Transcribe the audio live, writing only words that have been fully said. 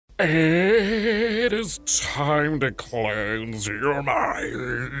It is time to cleanse your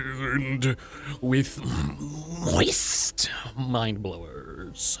mind with moist mind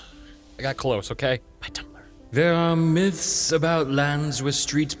blowers. I got close, okay? My Tumblr. There are myths about lands with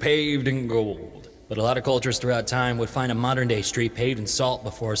streets paved in gold, but a lot of cultures throughout time would find a modern-day street paved in salt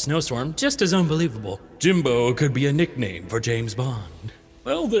before a snowstorm just as unbelievable. Jimbo could be a nickname for James Bond.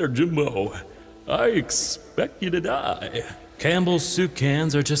 Well there, Jimbo. I expect you to die. Campbell's soup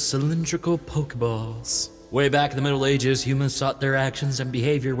cans are just cylindrical pokeballs. Way back in the Middle Ages, humans thought their actions and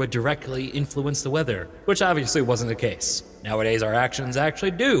behavior would directly influence the weather, which obviously wasn't the case. Nowadays, our actions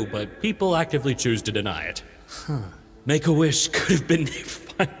actually do, but people actively choose to deny it. Make-A-Wish could have been named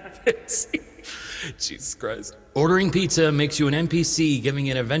Final Fantasy. Jesus Christ. Ordering pizza makes you an NPC,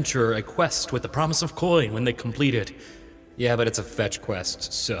 giving an adventurer a quest with the promise of coin when they complete it. Yeah, but it's a fetch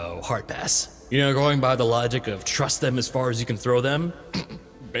quest, so hard pass. You know, going by the logic of trust them as far as you can throw them,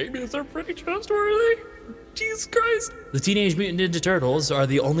 maybe they're pretty trustworthy. Jesus Christ. The Teenage Mutant Ninja Turtles are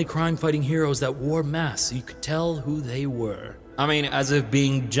the only crime-fighting heroes that wore masks so you could tell who they were. I mean, as if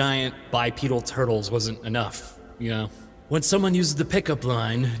being giant bipedal turtles wasn't enough, you know? When someone uses the pickup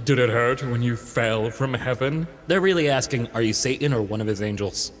line, did it hurt when you fell from heaven? They're really asking, are you Satan or one of his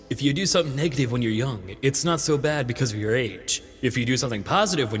angels? If you do something negative when you're young, it's not so bad because of your age. If you do something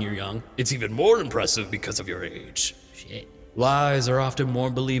positive when you're young, it's even more impressive because of your age. Shit. Lies are often more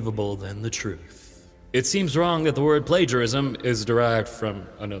believable than the truth. It seems wrong that the word plagiarism is derived from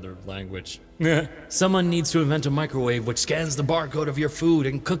another language. Someone needs to invent a microwave which scans the barcode of your food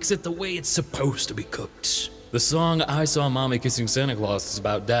and cooks it the way it's supposed to be cooked. The song I Saw Mommy Kissing Santa Claus is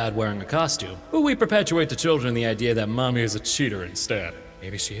about dad wearing a costume, but we perpetuate to children the idea that mommy is a cheater instead.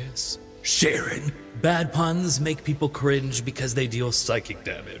 Maybe she is. Sharon. Bad puns make people cringe because they deal psychic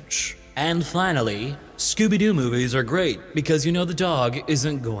damage. And finally, Scooby-Doo movies are great because you know the dog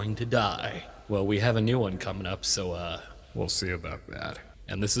isn't going to die. Well, we have a new one coming up, so we'll see about that.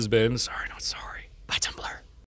 And this has been Sorry Not Sorry.